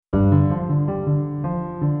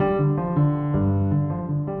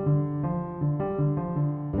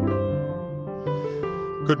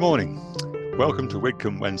Good morning. Welcome to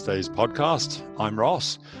Widcombe Wednesdays podcast. I'm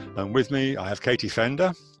Ross, and with me I have Katie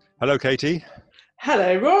Fender. Hello, Katie.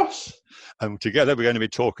 Hello, Ross. And together we're going to be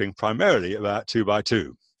talking primarily about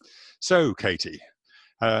 2x2. So, Katie,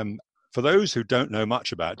 for those who don't know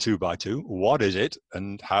much about 2x2, what is it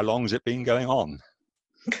and how long has it been going on?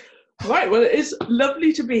 Right, well, it is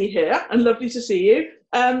lovely to be here and lovely to see you.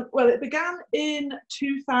 Well, it began in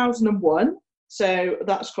 2001, so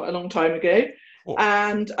that's quite a long time ago. Oh.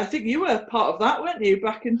 And I think you were part of that, weren't you,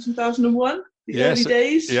 back in 2001, the early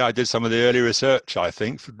days? Yeah, I did some of the early research, I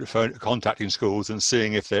think, for contacting schools and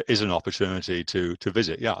seeing if there is an opportunity to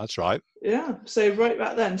visit. Yeah, that's right. Yeah, so right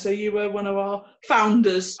back then. So you were one of our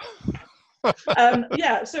founders.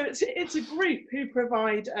 Yeah, so it's a group who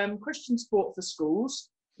provide Christian support for schools,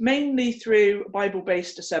 mainly through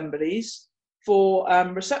Bible-based assemblies for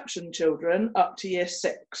reception children up to year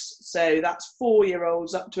 6. So that's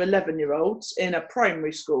 4-year-olds up to 11-year-olds in a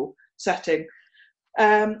primary school setting.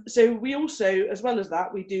 So we also, as well as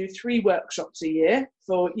that, we do 3 workshops a year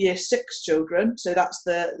for year 6 children. So that's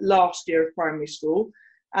the last year of primary school.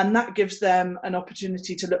 And that gives them an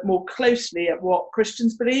opportunity to look more closely at what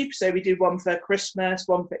Christians believe. So we do one for Christmas,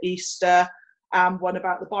 one for Easter, and one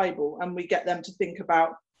about the Bible. And we get them to think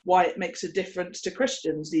about why it makes a difference to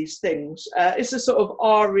Christians, these things. It's a sort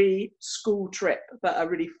of RE school trip, but a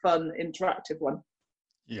really fun, interactive one.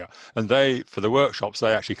 Yeah, and for the workshops,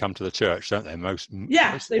 they actually come to the church, don't they?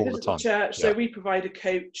 Yes, they visit the church. Yeah. So we provide a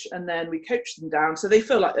coach and then we coach them down. So they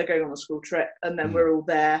feel like they're going on a school trip, and then we're all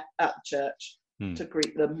there at the church to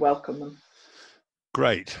greet them, welcome them.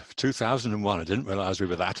 Great. 2001, I didn't realise we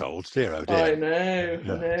were that old. Dear, oh dear. I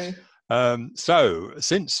know. So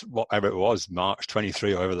since whatever it was, March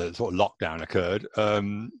 23, or whatever the sort of lockdown occurred,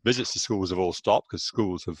 visits to schools have all stopped because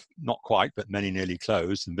schools have not quite, but many nearly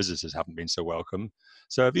closed and visitors haven't been so welcome.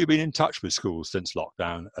 So have you been in touch with schools since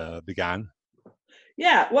lockdown began?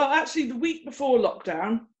 Yeah, well, actually the week before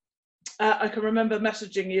lockdown, I can remember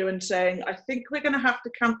messaging you and saying, I think we're going to have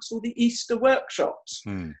to cancel the Easter workshops,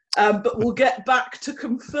 but we'll get back to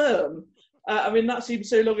confirm. I mean, that seems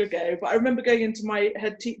so long ago, but I remember going into my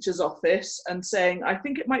head teacher's office and saying, I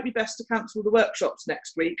think it might be best to cancel the workshops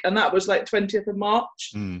next week. And that was like 20th of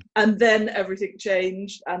March. And then everything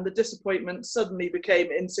changed and the disappointment suddenly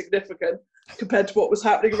became insignificant compared to what was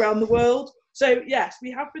happening around the world. So yes,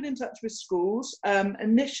 we have been in touch with schools.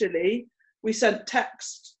 Initially, we sent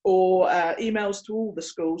text or emails to all the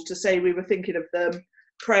schools to say we were thinking of them,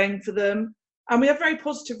 praying for them. And we have very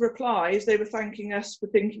positive replies. They were thanking us for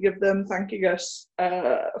thinking of them, thanking us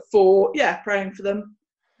for praying for them.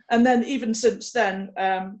 And then even since then,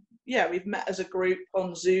 we've met as a group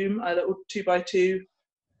on Zoom, a little 2x2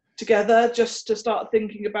 together, just to start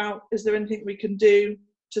thinking about, is there anything we can do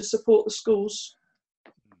to support the schools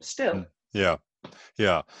still? Yeah.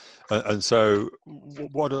 And so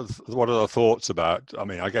what are the thoughts about, I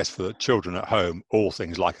mean, I guess for the children at home, all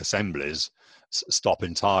things like assemblies stop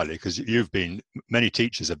entirely, because many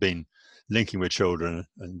teachers have been linking with children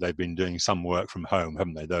and they've been doing some work from home,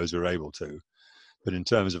 haven't they, those who are able to. But in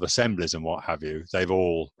terms of assemblies and what have you, they've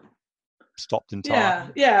all stopped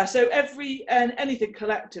entirely. Yeah, so anything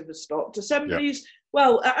collective has stopped. Assemblies,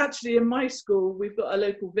 well, actually in my school we've got a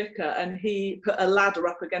local vicar and he put a ladder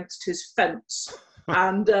up against his fence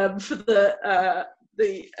and for the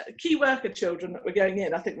key worker children that were going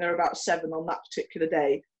in, I think there were about 7 on that particular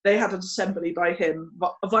day, they had an assembly by him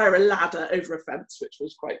via a ladder over a fence, which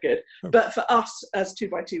was quite good. But for us as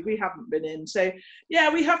 2x2, we haven't been in. So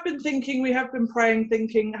yeah, we have been thinking, we have been praying,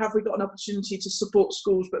 thinking, have we got an opportunity to support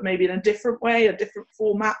schools, but maybe in a different way, a different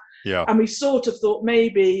format? Yeah. And we sort of thought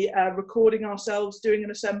maybe recording ourselves doing an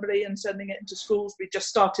assembly and sending it into schools. We just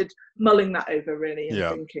started mulling that over really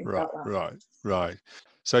and thinking about that. Right.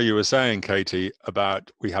 So you were saying, Katie, about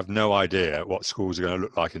we have no idea what schools are going to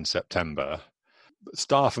look like in September.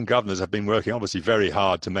 Staff and governors have been working obviously very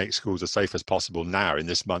hard to make schools as safe as possible now in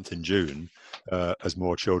this month in June as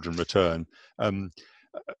more children return.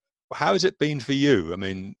 How has it been for you? I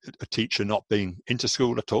mean, a teacher not being into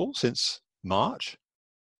school at all since March?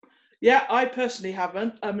 Yeah, I personally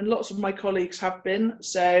haven't. And lots of my colleagues have been.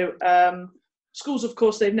 So schools, of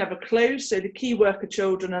course, they've never closed. So the key worker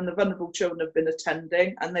children and the vulnerable children have been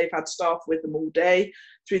attending and they've had staff with them all day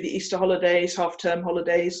through the Easter holidays, half-term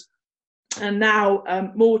holidays. And now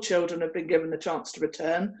more children have been given the chance to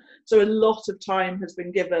return. So a lot of time has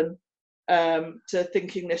been given to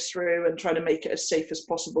thinking this through and trying to make it as safe as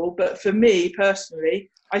possible. But for me personally,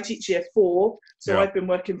 I teach year 4. So I've been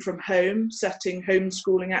working from home, setting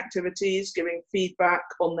homeschooling activities, giving feedback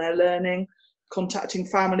on their learning, contacting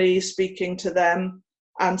families, speaking to them.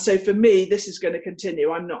 And so for me, this is going to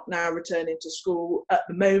continue. I'm not now returning to school at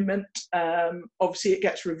the moment. Obviously, it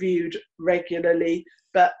gets reviewed regularly,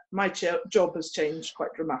 but my job has changed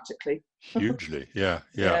quite dramatically. Hugely, yeah.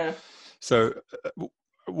 So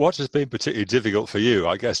what has been particularly difficult for you?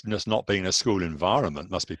 I guess just not being a school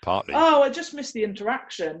environment must be partly. Oh, I just miss the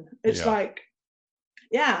interaction. It's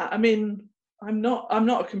I mean, I'm not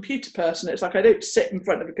a computer person. It's like I don't sit in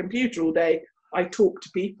front of a computer all day. I talk to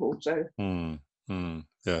people. So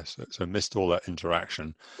yes, so missed all that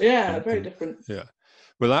interaction. Yeah, very different. Yeah.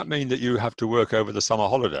 Will that mean that you have to work over the summer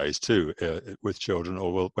holidays too with children,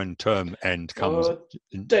 or will when term end comes?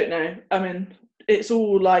 Don't know. I mean, it's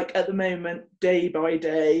all like at the moment, day by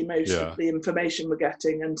day, most of the information we're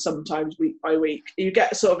getting, and sometimes week by week. You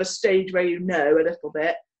get sort of a stage where you know a little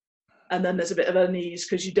bit, and then there's a bit of unease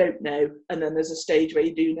because you don't know, and then there's a stage where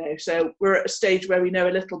you do know. So we're at a stage where we know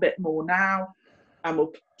a little bit more now, and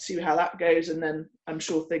we'll see how that goes, and then I'm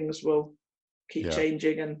sure things will keep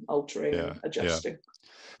changing and altering and adjusting.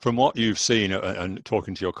 From what you've seen and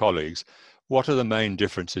talking to your colleagues, what are the main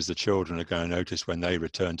differences the children are going to notice when they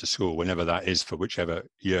return to school, whenever that is, for whichever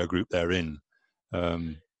year group they're in?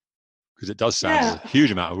 Because it does sound as a huge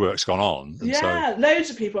amount of work's gone on. Loads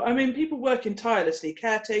of people. I mean, people working tirelessly,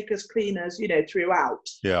 caretakers, cleaners, throughout.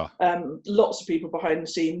 Yeah. Lots of people behind the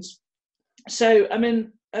scenes. So, I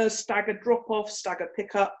mean, staggered drop-offs, staggered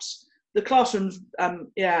pickups. The classrooms,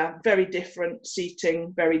 very different.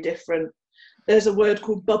 Seating, very different. There's a word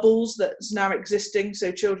called bubbles that's now existing.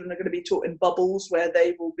 So children are going to be taught in bubbles where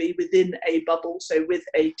they will be within a bubble. So with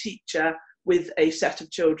a teacher, with a set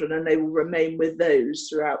of children, and they will remain with those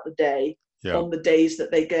throughout the day on the days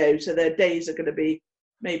that they go. So their days are going to be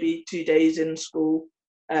maybe 2 days in school.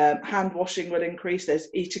 Hand washing will increase. There's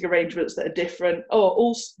eating arrangements that are different.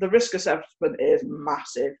 The risk assessment is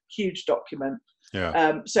massive, huge document.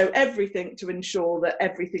 Yeah. So everything to ensure that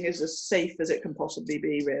everything is as safe as it can possibly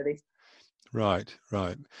be, really. Right.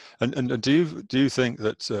 And do you think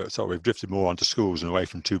that, sorry, we've drifted more onto schools and away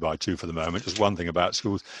from 2x2 for the moment, just one thing about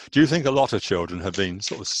schools. Do you think a lot of children have been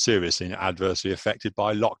sort of seriously and adversely affected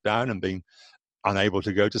by lockdown and being unable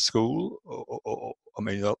to go to school? Or, I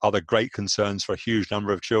mean, are there great concerns for a huge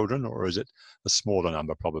number of children, or is it a smaller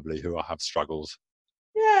number probably who have struggles?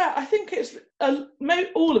 Yeah, I think it's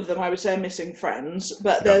all of them. I would say are missing friends,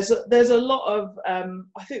 but there's a lot of.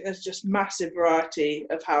 I think there's just massive variety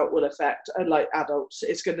of how it will affect. Like adults,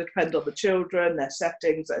 it's going to depend on the children, their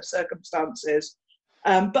settings, their circumstances.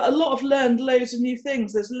 But a lot have learned loads of new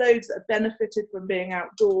things. There's loads that have benefited from being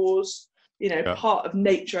outdoors. Part of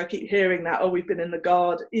nature. I keep hearing that. Oh, we've been in the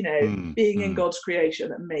garden. Being in God's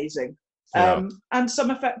creation, amazing. And some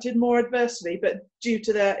affected more adversely, but due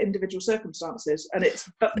to their individual circumstances. And it's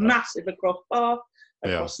massive across Bath,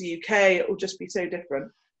 across the UK. It will just be so different.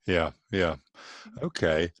 Yeah.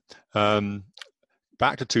 Okay.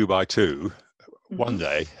 Back to 2x2. One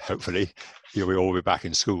day, hopefully, we'll all be back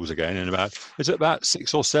in schools again. Is it about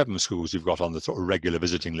 6 or 7 schools you've got on the sort of regular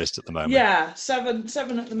visiting list at the moment? Yeah, seven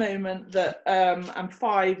at the moment, that and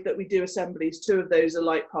 5 that we do assemblies. 2 of those are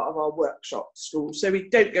like part of our workshop schools. So we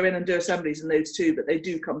don't go in and do assemblies in those 2, but they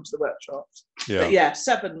do come to the workshops. But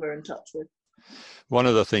 7 we're in touch with. One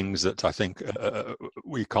of the things that I think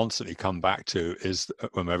we constantly come back to is,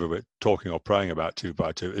 whenever we're talking or praying about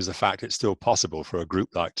 2x2, is the fact it's still possible for a group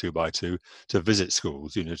like 2x2 to visit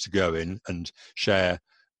schools, to go in and share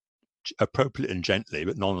appropriately and gently,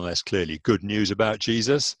 but nonetheless clearly, good news about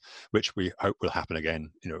Jesus, which we hope will happen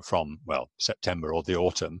again, from, September or the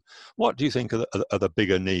autumn. What do you think are the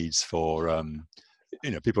bigger needs for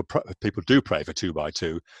people do pray for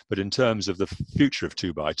 2x2, but in terms of the future of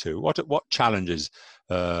 2x2, what challenges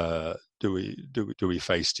do we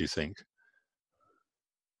face, do you think?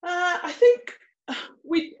 I think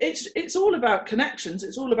it's all about connections.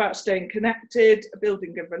 It's all about staying connected,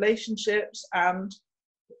 building good relationships, and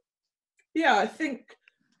I think,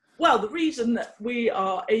 the reason that we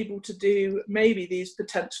are able to do maybe these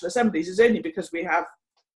potential assemblies is only because we have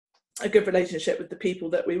a good relationship with the people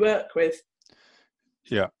that we work with.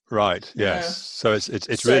 Yeah, right. Yes. So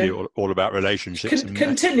it's really all about relationships.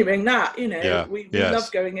 Continuing that, we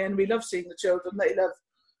love going in. We love seeing the children.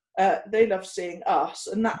 They love seeing us,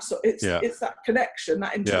 and it's that connection,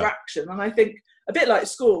 that interaction. And I think a bit like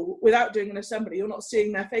school, without doing an assembly, you're not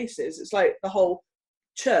seeing their faces. It's like the whole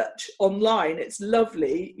church online. It's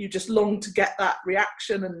lovely. You just long to get that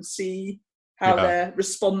reaction and see how they're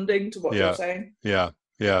responding to what you're saying. Yeah.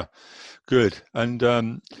 Good. And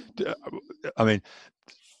I mean,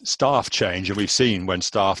 staff change, and we've seen when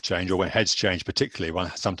staff change or when heads change, particularly,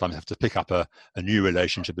 one sometimes have to pick up a new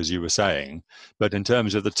relationship, as you were saying. But in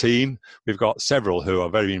terms of the team, we've got several who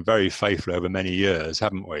have been very faithful over many years,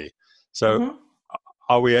 haven't we? So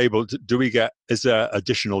are we able to, is there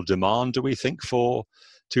additional demand, do we think, for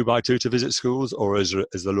 2x2 to visit schools, or is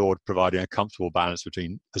the Lord providing a comfortable balance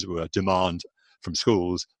between, as it were, demand from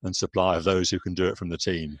schools and supply of those who can do it from the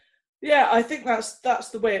team? Yeah, I think that's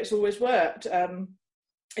the way it's always worked.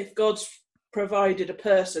 If God's provided a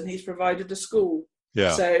person, he's provided a school.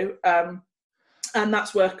 Yeah. So, and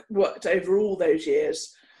that's worked over all those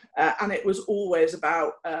years. And it was always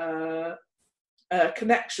about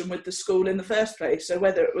connection with the school in the first place. So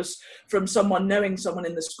whether it was from someone knowing someone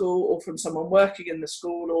in the school, or from someone working in the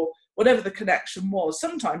school, or whatever the connection was,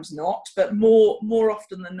 sometimes not, but more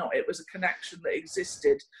often than not, it was a connection that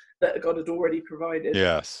existed that God had already provided.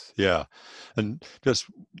 Yes, yeah. And just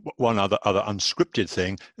one other unscripted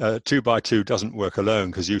thing, 2x2 doesn't work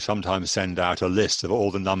alone, because you sometimes send out a list of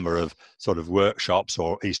all the number of sort of workshops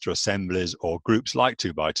or Easter assemblies or groups like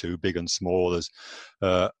 2x2, big and small. There's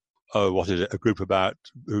what is it, a group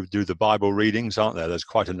who do the Bible readings, aren't there? There's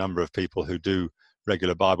quite a number of people who do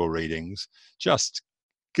regular Bible readings. Just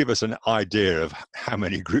give us an idea of how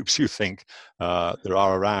many groups you think there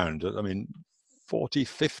are around. I mean, 40,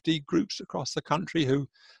 50 groups across the country who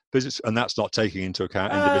visit, and that's not taking into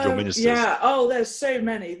account individual ministers. Yeah, there's so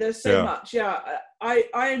many, there's so much. Yeah, I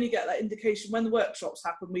only get that indication when the workshops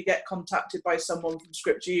happen. We get contacted by someone from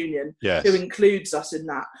Scripture Union who includes us in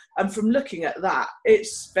that, and from looking at that,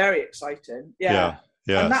 it's very exciting. Yeah.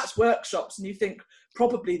 And that's workshops, and you think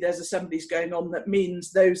probably there's assemblies going on, that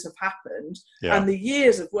means those have happened, and the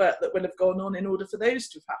years of work that will have gone on in order for those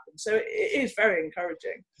to have happened. So it is very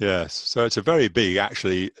encouraging. Yes, so it's a very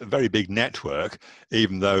big network,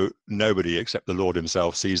 even though nobody except the Lord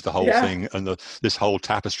himself sees the whole thing, and this whole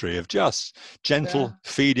tapestry of just gentle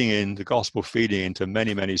feeding in, the gospel feeding into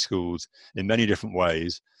many, many schools in many different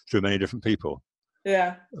ways through many different people.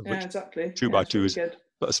 Yeah, exactly. 2x2 is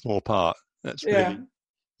but a small part. That's really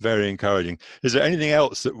very encouraging. Is there anything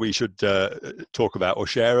else that we should talk about or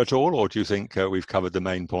share at all, or do you think we've covered the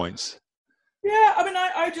main points? Yeah, I mean,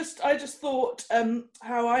 I just thought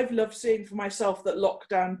how I've loved seeing for myself that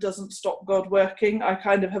lockdown doesn't stop God working. I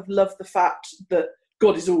kind of have loved the fact that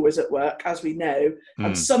God is always at work, as we know,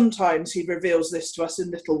 and sometimes he reveals this to us in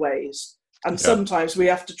little ways. And sometimes we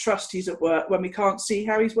have to trust he's at work when we can't see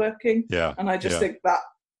how he's working. Yeah. And I just think that.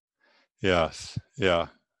 Yes. Yeah.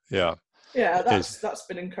 Yeah. Yeah, that's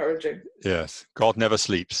been encouraging. Yes, God never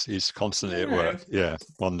sleeps. He's constantly at work. Yeah,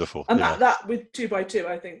 wonderful. And that with 2x2,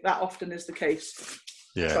 I think that often is the case.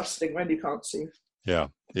 Yeah. Trusting when you can't see. Yeah,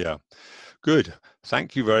 yeah. Good.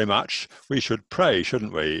 Thank you very much. We should pray,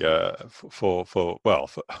 shouldn't we? For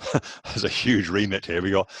there's a huge remit here.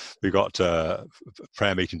 We got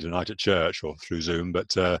prayer meeting tonight at church or through Zoom,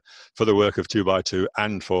 but for the work of 2x2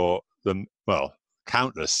 and for the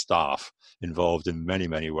countless staff involved in many,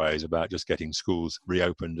 many ways about just getting schools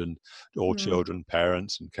reopened, and all children,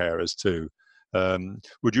 parents and carers too.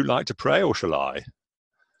 Would you like to pray, or shall I?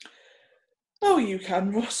 Oh, you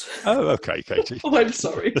can, Ross. Oh, okay, Katie. Oh, I'm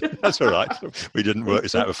sorry. That's all right. We didn't work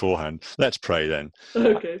this out beforehand. Let's pray then.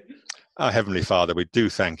 Okay. Our Heavenly Father, we do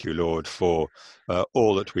thank you, Lord, for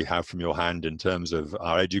all that we have from your hand in terms of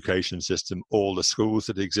our education system, all the schools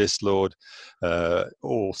that exist, Lord,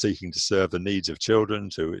 all seeking to serve the needs of children,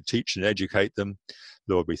 to teach and educate them.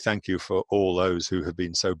 Lord, we thank you for all those who have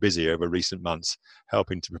been so busy over recent months,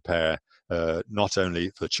 helping to prepare not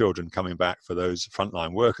only for children coming back, for those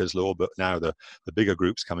frontline workers, Lord, but now the bigger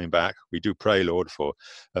groups coming back. We do pray, Lord, for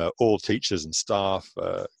all teachers and staff,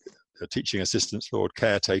 teaching assistants, Lord,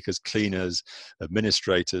 caretakers, cleaners,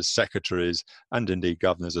 administrators, secretaries, and indeed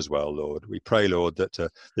governors as well, Lord. We pray, Lord, that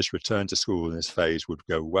this return to school in this phase would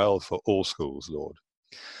go well for all schools, Lord.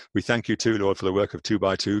 We thank you too, Lord, for the work of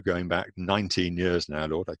 2x2 going back 19 years now,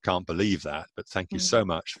 Lord. I can't believe that, but thank you so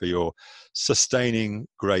much for your sustaining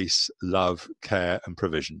grace, love, care, and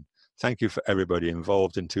provision. Thank you for everybody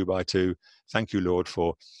involved in 2x2. Thank you, Lord,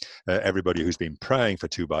 for everybody who's been praying for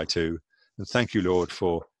 2x2. And thank you, Lord,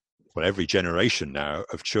 for every generation now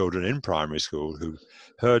of children in primary school who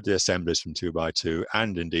heard the assemblies from 2x2,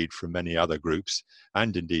 and indeed from many other groups,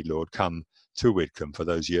 and indeed, Lord, come to Widcombe for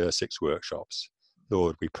those Year 6 workshops.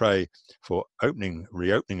 Lord, we pray for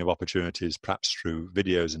reopening of opportunities, perhaps through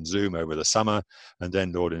videos and Zoom over the summer, and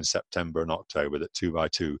then, Lord, in September and October, that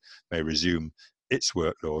 2x2 may resume its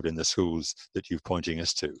work, Lord, in the schools that you're pointing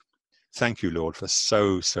us to. Thank you, Lord, for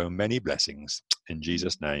so many blessings. In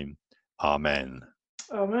Jesus' name, amen.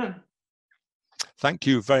 Amen. Thank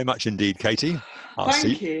you very much indeed, Katie. I'll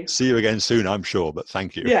Thank you. see you again soon, I'm sure, but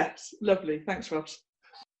thank you. Yes, lovely. Thanks, Ross.